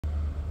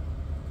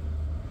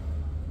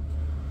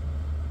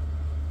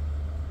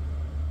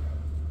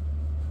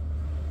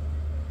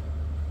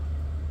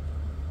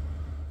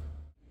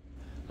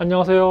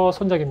안녕하세요,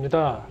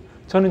 손작입니다.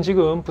 저는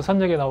지금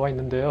부산역에 나와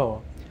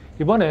있는데요.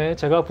 이번에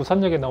제가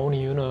부산역에 나온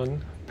이유는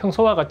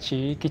평소와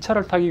같이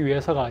기차를 타기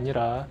위해서가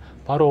아니라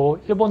바로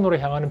일본으로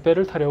향하는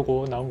배를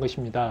타려고 나온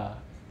것입니다.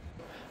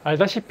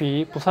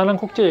 알다시피 부산항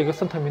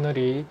국제예객선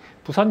터미널이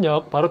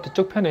부산역 바로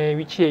뒤쪽 편에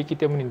위치해 있기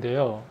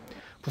때문인데요.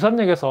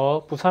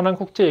 부산역에서 부산항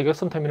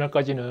국제예객선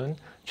터미널까지는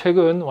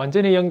최근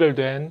완전히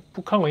연결된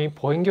북항의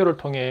보행교를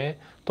통해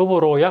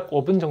도보로 약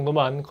 5분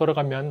정도만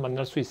걸어가면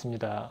만날 수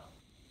있습니다.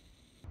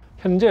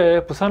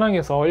 현재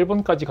부산항에서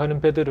일본까지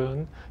가는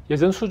배들은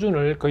예전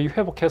수준을 거의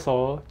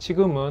회복해서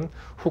지금은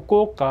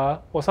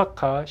후쿠오카,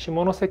 오사카,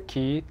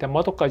 시모노세키,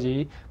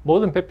 덴마도까지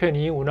모든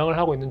배편이 운항을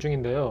하고 있는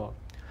중인데요.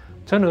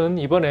 저는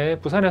이번에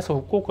부산에서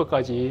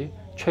후쿠오카까지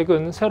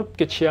최근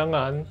새롭게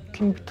취항한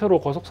퀸비틀호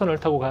고속선을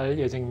타고 갈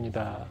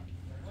예정입니다.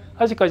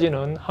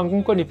 아직까지는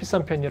항공권이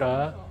비싼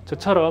편이라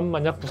저처럼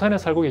만약 부산에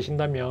살고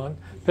계신다면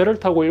배를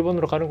타고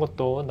일본으로 가는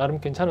것도 나름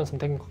괜찮은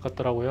선택인 것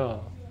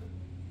같더라고요.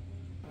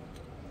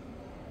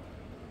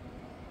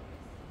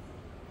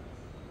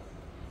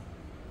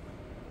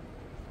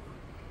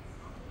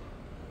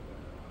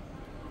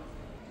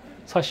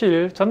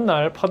 사실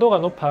전날 파도가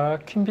높아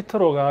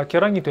퀸비틀호가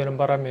결항이 되는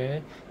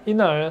바람에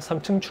이날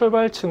 3층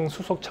출발층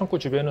수속 창구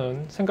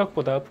주변은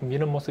생각보다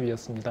붐비는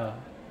모습이었습니다.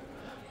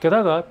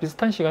 게다가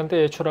비슷한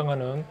시간대에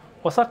출항하는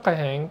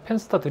오사카행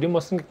펜스타 드리머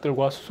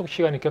승객들과 수속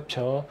시간이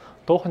겹쳐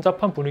더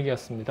혼잡한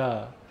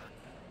분위기였습니다.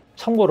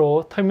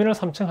 참고로 터미널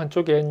 3층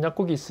한쪽엔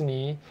약국이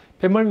있으니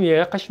배멀미에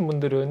약하신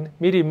분들은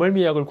미리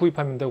멀미약을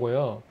구입하면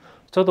되고요.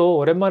 저도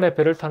오랜만에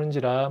배를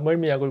타는지라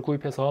멀미약을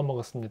구입해서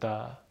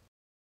먹었습니다.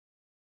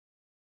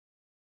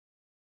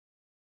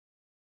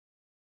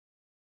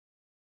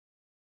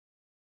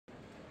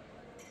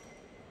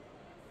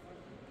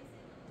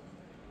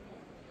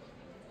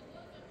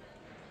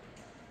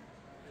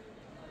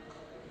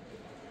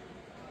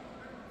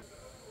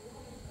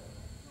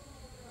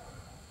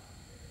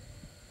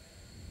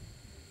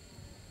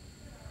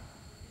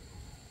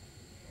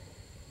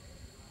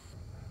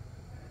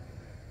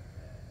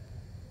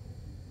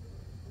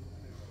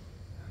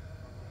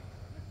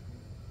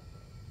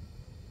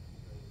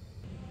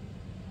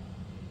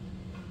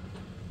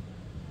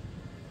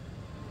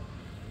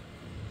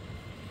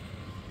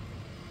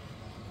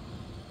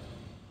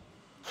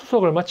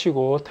 수속을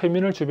마치고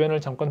터미널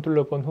주변을 잠깐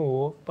둘러본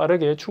후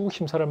빠르게 출국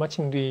심사를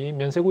마친 뒤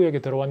면세구역에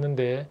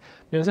들어왔는데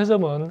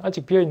면세점은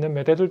아직 비어있는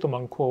매대들도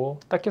많고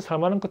딱히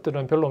살만한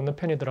것들은 별로 없는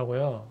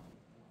편이더라고요.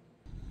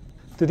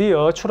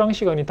 드디어 출항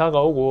시간이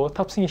다가오고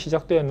탑승이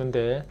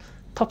시작되었는데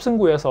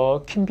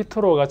탑승구에서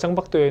퀸비틀호가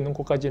장박되어 있는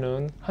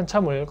곳까지는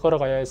한참을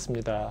걸어가야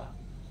했습니다.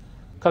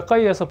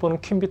 가까이에서 보는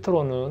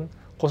퀸비틀호는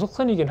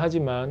고속선이긴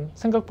하지만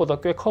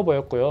생각보다 꽤 커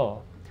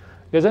보였고요.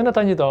 예전에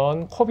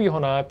다니던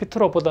코비호나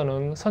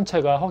비틀호보다는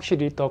선체가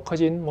확실히 더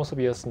커진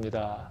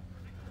모습이었습니다.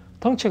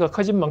 덩치가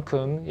커진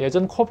만큼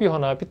예전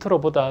코비호나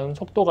비틀호보단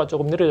속도가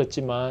조금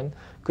느려졌지만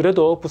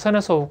그래도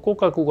부산에서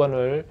후쿠오카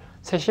구간을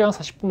 3시간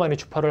 40분 만에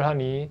주파를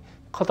하니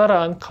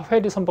커다란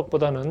카페리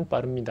선박보다는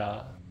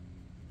빠릅니다.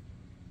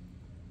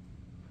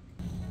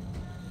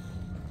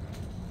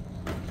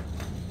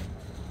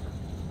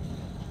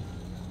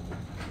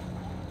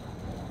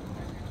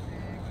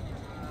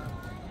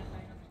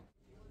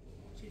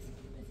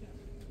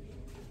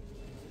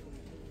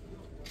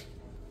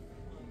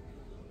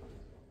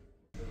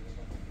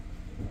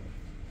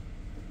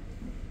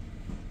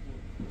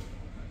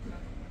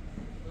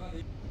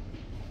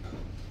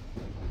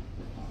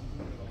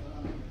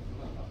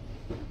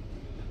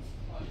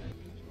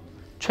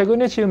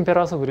 최근에 지은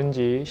배라서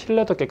그런지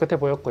실내도 깨끗해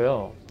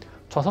보였고요.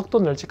 좌석도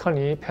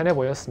널찍하니 편해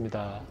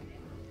보였습니다.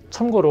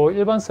 참고로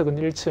일반석은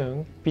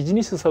 1층,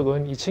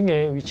 비즈니스석은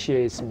 2층에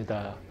위치해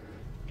있습니다.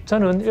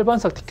 저는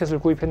일반석 티켓을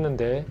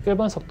구입했는데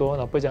일반석도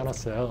나쁘지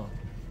않았어요.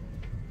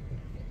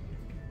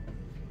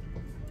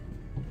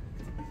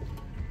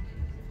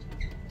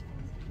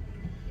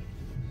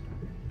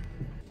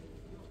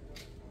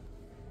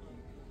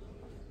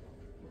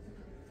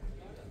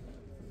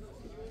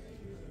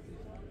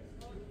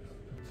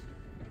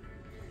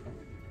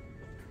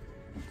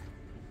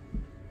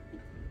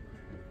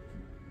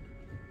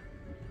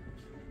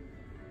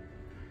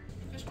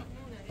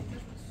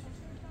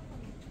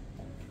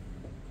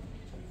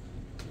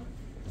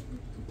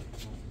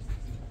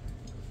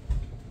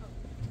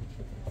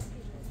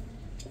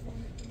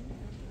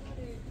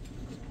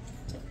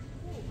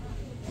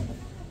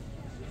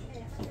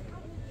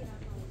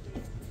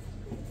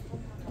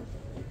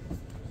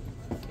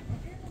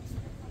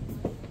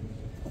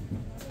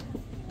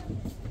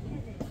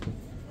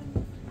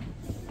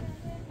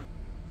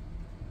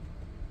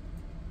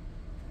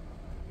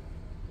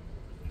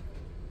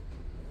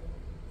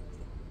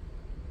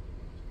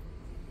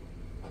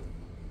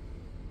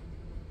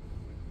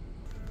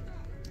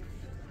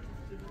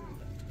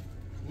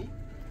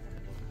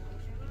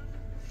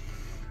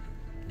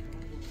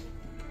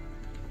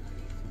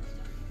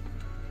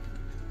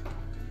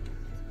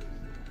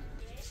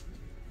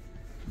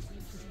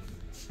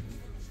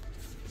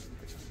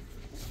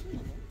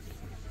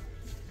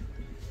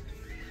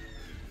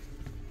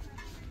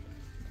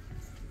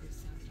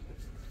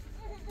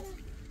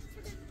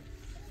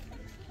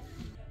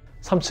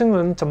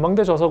 3층은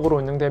전망대 좌석으로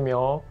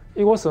운영되며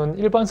이곳은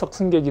일반석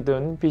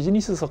승객이든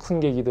비즈니스석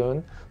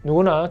승객이든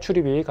누구나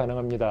출입이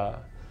가능합니다.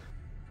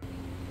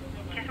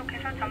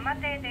 계속해서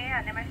전망대에 대해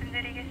안내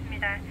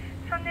말씀드리겠습니다.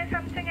 선내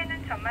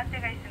 3층에는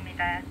전망대가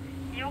있습니다.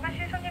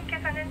 이용하실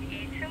손님께서는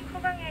 2층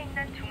후방에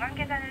있는 중앙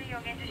계단을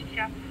이용해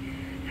주십시오.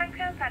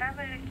 상쾌한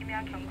바람을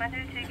느끼며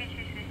경관을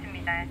즐기실 수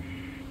있습니다.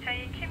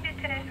 저희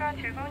퀸비틀에서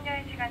즐거운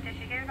여행 시간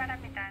되시길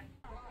바랍니다.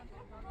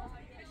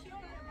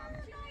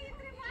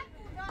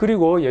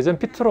 그리고 예전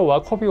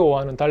비틀호와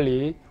코비호와는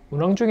달리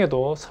운항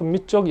중에도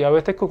선미 쪽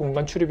야외 데크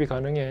공간 출입이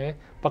가능해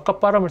바깥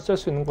바람을 쐴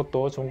수 있는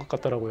것도 좋은 것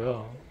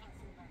같더라고요.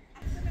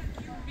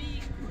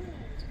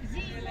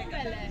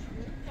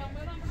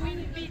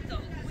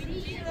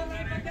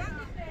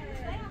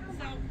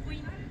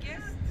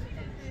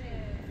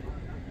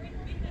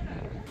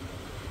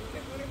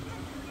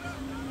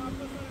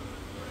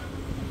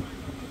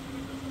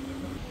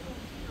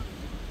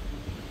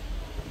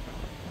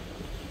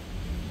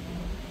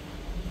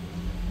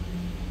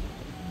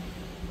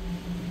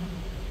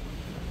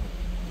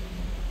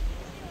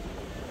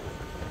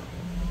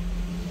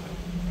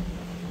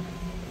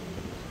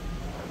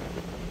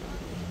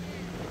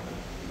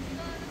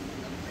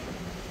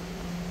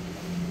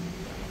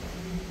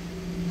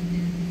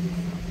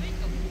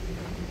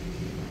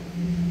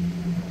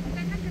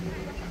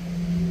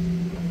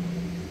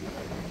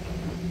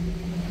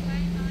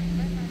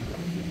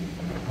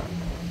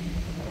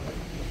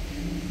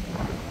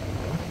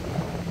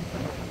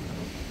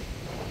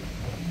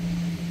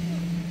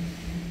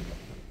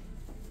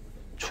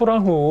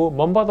 출항 후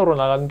먼바다로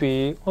나간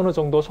뒤 어느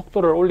정도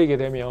속도를 올리게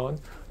되면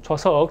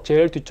좌석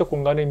제일 뒤쪽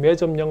공간의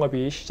매점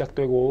영업이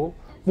시작되고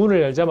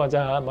문을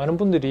열자마자 많은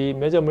분들이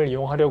매점을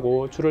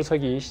이용하려고 줄을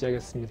서기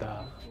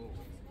시작했습니다.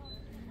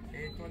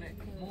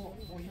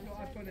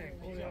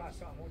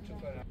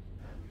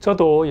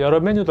 저도 여러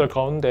메뉴들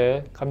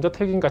가운데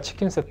감자튀김과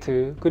치킨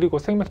세트 그리고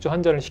생맥주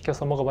한 잔을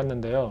시켜서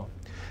먹어봤는데요.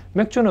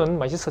 맥주는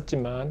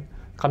맛있었지만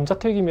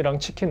감자튀김이랑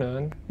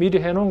치킨은 미리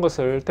해놓은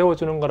것을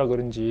데워주는 거라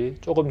그런지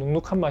조금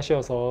눅눅한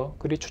맛이어서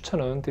그리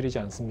추천은 드리지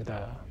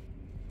않습니다.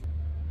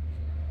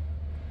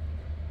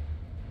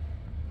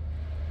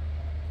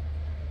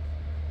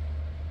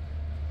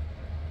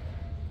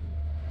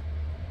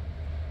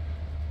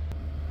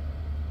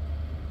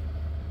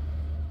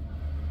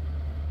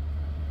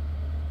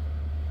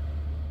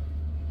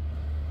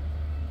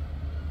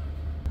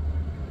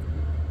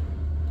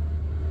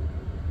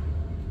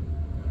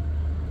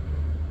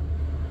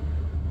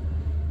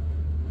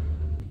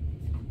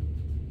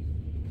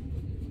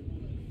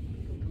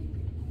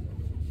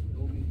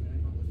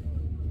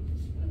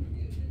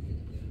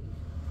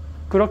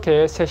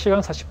 그렇게 3시간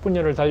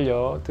 40분여를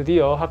달려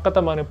드디어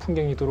하카다만의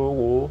풍경이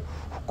들어오고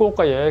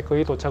후쿠오카에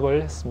거의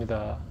도착을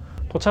했습니다.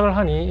 도착을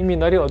하니 이미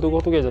날이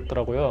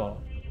어둑어둑해졌더라고요.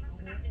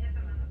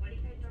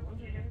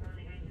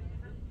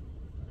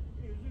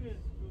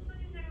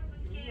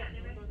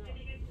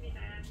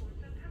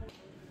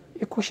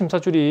 입국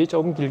심사줄이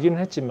조금 길기는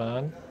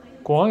했지만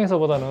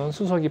공항에서보다는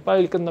수속이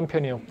빨리 끝난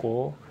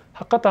편이었고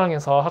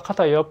하카다항에서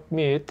하카다역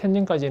및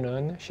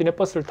텐진까지는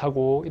시내버스를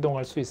타고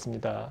이동할 수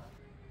있습니다.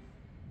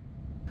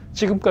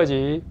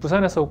 지금까지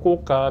부산에서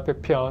후쿠오카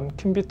배편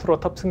퀸비틀호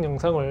탑승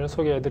영상을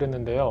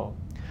소개해드렸는데요.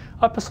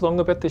 앞에서도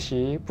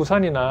언급했듯이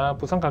부산이나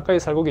부산 가까이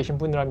살고 계신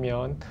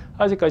분이라면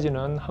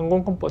아직까지는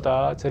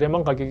항공권보다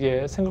저렴한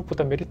가격에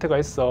생각보다 메리트가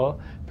있어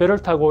배를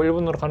타고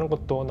일본으로 가는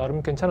것도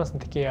나름 괜찮은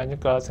선택이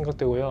아닐까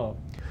생각되고요.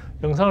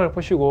 영상을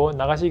보시고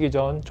나가시기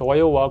전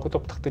좋아요와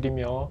구독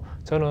부탁드리며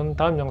저는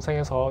다음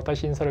영상에서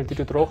다시 인사를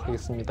드리도록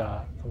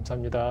하겠습니다.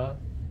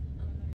 감사합니다.